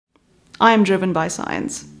I am driven by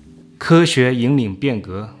science. 科学引领变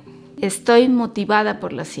革。 Estoy motivada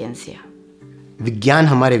por la ciencia. विज्ञान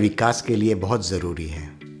हमारे विकास के लिए बहुत जरूरी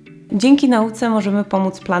है. Dzięki nauce możemy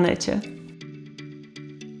pomóc planecie.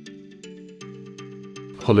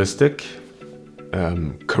 Holistic,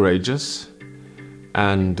 courageous,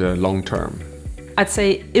 and long-term. I'd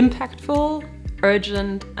say impactful,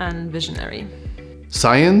 urgent, and visionary.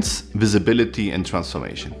 Science, visibility, and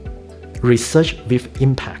transformation. Research with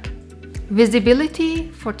impact. Visibility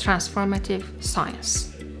for transformative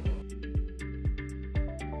science.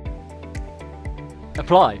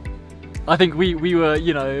 Apply. I think we were,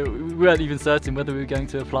 we weren't even certain whether we were going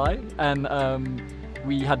to apply, and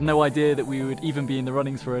we had no idea that we would even be in the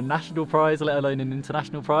runnings for a national prize, let alone an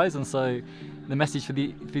international prize. And so the message for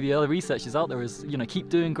the other researchers out there is, keep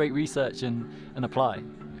doing great research and apply.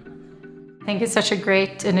 I think it's such a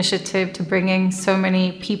great initiative to bringing so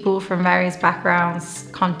many people from various backgrounds,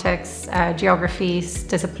 contexts, geographies,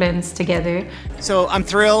 disciplines together. So I'm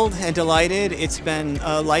thrilled and delighted. It's been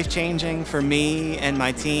life-changing for me and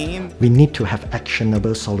my team. We need to have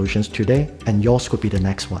actionable solutions today, and yours could be the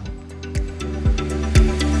next one.